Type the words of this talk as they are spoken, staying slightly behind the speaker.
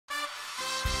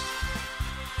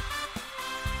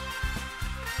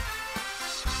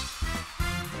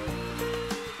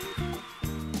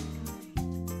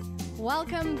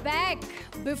Welcome back.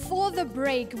 Before the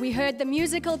break, we heard the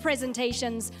musical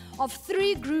presentations of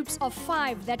 3 groups of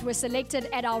 5 that were selected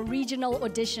at our regional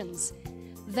auditions.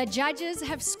 The judges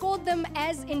have scored them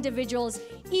as individuals,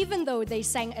 even though they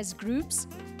sang as groups,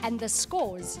 and the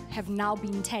scores have now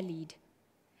been tallied.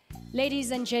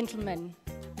 Ladies and gentlemen,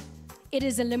 it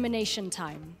is elimination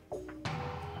time.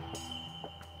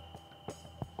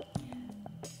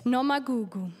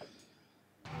 Nomagugu.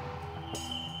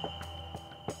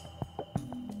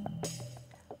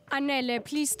 Anele,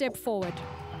 please step forward.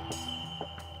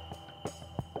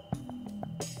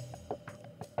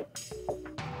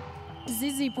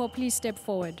 Zizipho, please step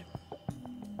forward.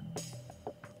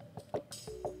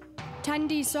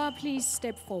 Thandiswa, please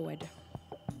step forward.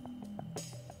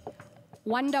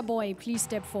 Wonder Boy, please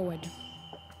step forward.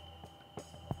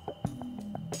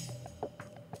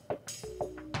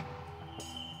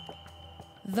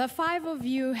 The 5 of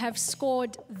you have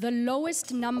scored the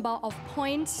lowest number of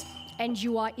points, and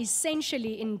you are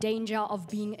essentially in danger of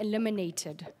being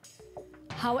eliminated.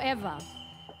 However,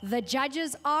 the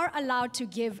judges are allowed to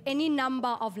give any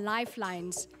number of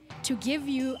lifelines to give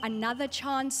you another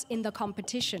chance in the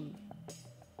competition.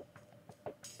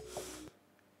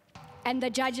 And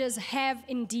the judges have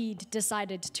indeed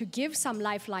decided to give some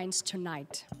lifelines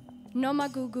tonight.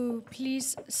 Nomagugu,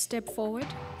 please step forward.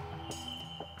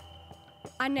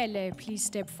 Anele, please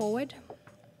step forward.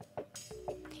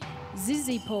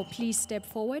 Zizipho, please step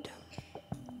forward.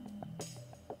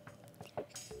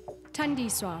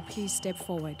 Thandiswa, please step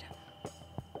forward.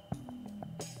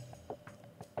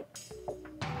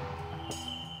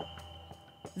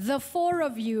 The 4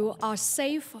 of you are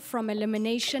safe from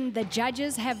elimination. The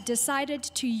judges have decided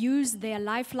to use their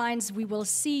lifelines. We will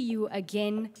see you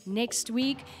again next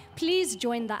week. Please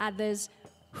join the others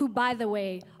who, by the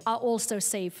way, are also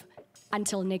safe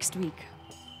until next week.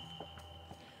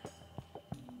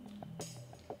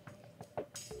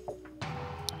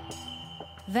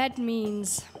 That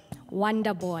means,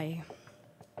 Wonder Boy,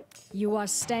 you are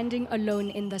standing alone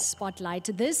in the spotlight.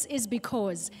 This is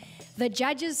because the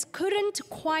judges couldn't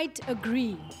quite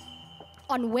agree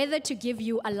on whether to give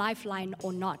you a lifeline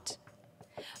or not.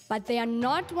 But they are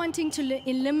not wanting to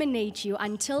eliminate you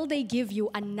until they give you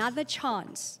another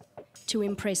chance to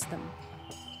impress them.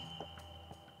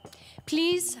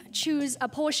 Please choose a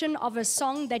portion of a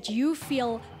song that you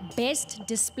feel best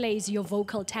displays your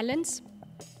vocal talents.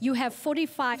 You have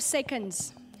 45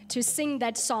 seconds to sing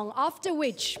that song, after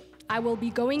which I will be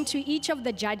going to each of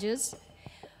the judges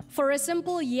for a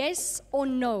simple yes or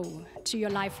no to your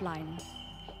lifeline.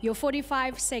 Your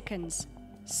 45 seconds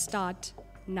start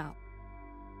now.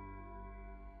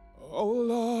 Oh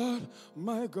Lord,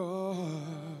 my God,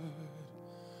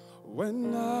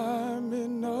 when I'm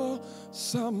in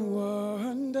awesome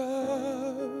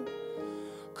wonder,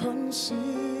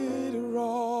 consider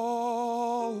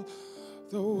all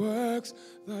the works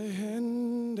thy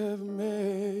hand have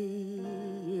made.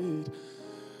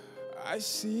 I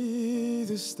see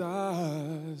the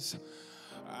stars,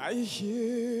 I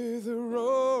hear the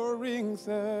roaring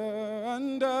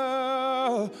thunder,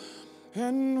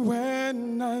 and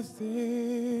when I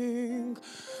think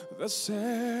the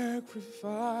sacrifice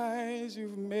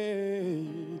you've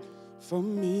made for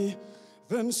me,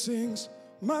 then sings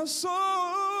my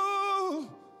soul,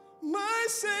 my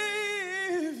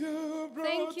Savior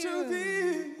brought to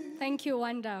thee. Thank you,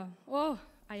 Wanda. Oh,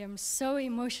 I am so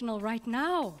emotional right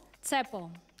now. Tsepo,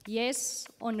 yes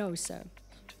or no, sir?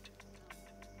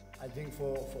 I think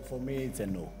for me, it's a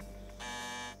no.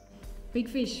 Big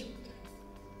Fish?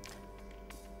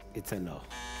 It's a no.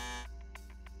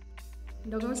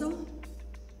 Ndogozo?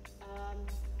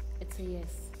 It's a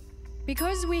yes.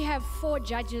 Because we have 4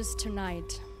 judges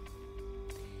tonight,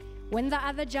 when the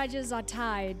other judges are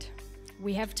tied,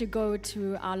 we have to go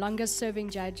to our longest serving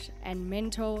judge and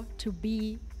mentor to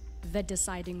be the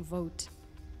deciding vote.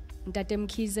 Ntate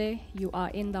Mkhize, you are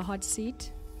in the hot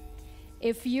seat.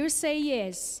 If you say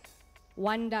yes,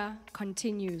 Wanda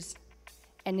continues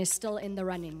and is still in the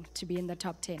running to be in the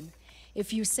top 10.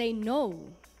 If you say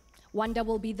no, Wanda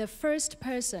will be the first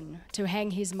person to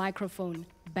hang his microphone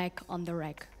back on the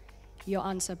rack. Your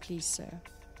answer, please, sir.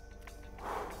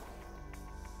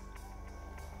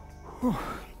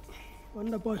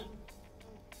 Wonder Boy.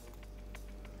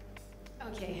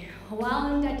 Okay, while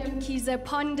Ntate Mkhize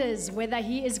ponders whether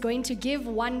he is going to give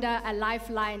Wanda a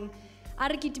lifeline, a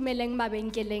re kitimeleng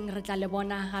mabenkeleng re tla le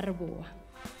bona ha re boa.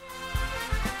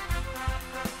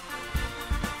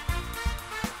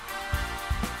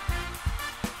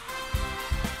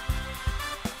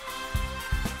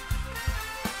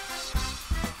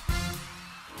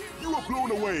 You you're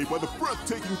blown away by the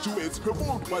breathtaking duets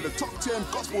performed by the top 10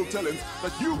 gospel talents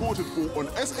that you voted for on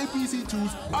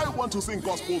SABC2's I Want to Sing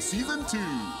Gospel Season 2.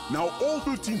 Now all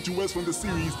 15 duets from the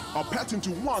series are packed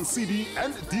into one CD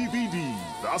and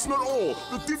DVD. That's not all.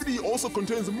 The DVD also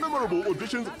contains memorable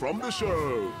auditions from the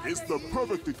show. It's the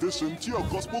perfect addition to your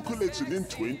gospel collection in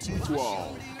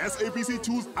 2012.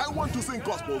 SABC2's I Want to Sing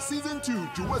Gospel Season 2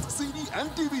 duets CD and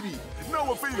DVD.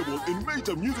 Now available in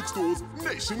major music stores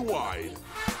nationwide.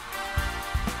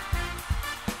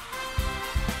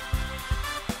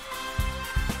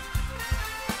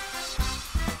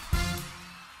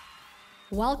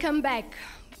 Welcome back.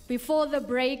 Before the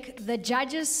break, the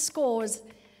judges' scores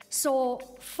saw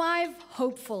 5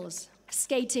 hopefuls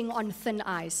skating on thin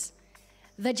ice.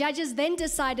 The judges then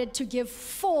decided to give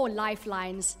 4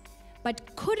 lifelines,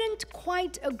 but couldn't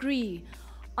quite agree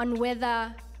on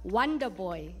whether Wonder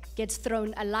Boy gets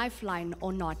thrown a lifeline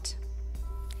or not.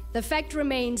 The fact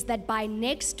remains that by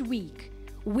next week,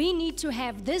 we need to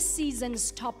have this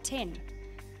season's top 10.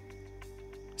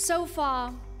 So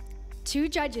far, 2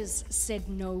 judges said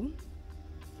no.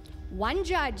 1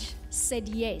 judge said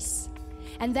yes.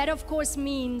 And that, of course,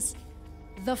 means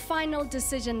the final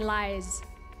decision lies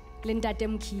Ntate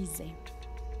Mkhize.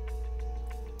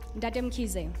 Ntate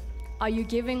Mkhize, are you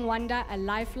giving Wanda a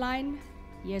lifeline?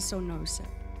 Yes or no, sir?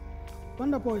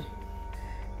 Wonder Boy,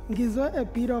 ngizwe a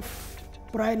bit of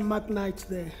Brian McKnight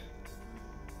there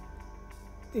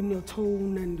in your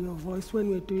tone and your voice when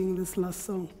we were doing this last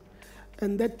song.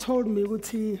 And that told me,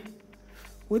 Uti,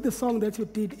 with the song that you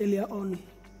did earlier on,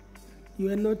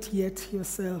 you are not yet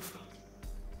yourself.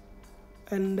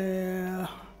 And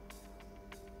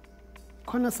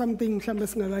something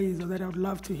that I would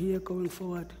love to hear going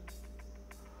forward.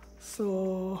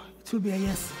 So it will be a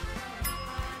yes.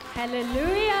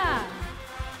 Hallelujah!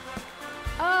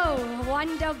 Oh,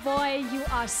 Wonder Boy, you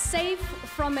are safe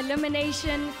from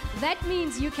elimination. That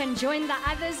means you can join the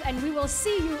others and we will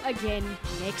see you again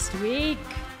next week.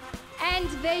 And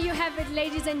there you have it,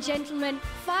 ladies and gentlemen.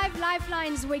 5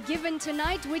 lifelines were given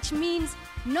tonight, which means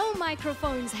no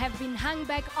microphones have been hung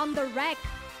back on the rack.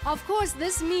 Of course,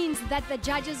 this means that the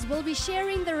judges will be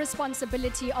sharing the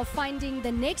responsibility of finding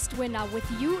the next winner with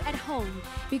you at home,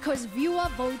 because viewer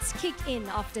votes kick in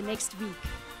after next week.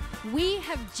 We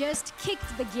have just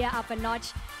kicked the gear up a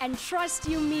notch, and trust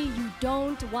you me, you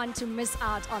don't want to miss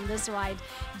out on this ride.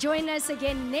 Join us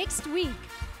again next week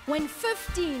when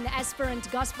 15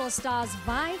 aspirant gospel stars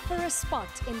vie for a spot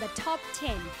in the top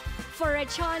 10 for a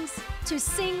chance to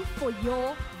sing for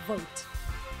your vote.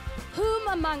 Whom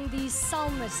among these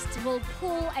psalmists will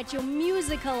pull at your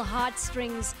musical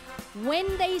heartstrings when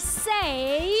they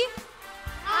say,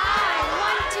 I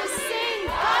want to sing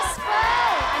gospel?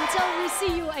 Until we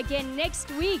see you again next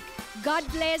week, God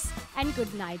bless and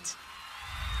good night.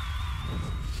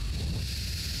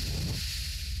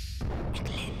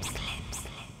 Eclipse.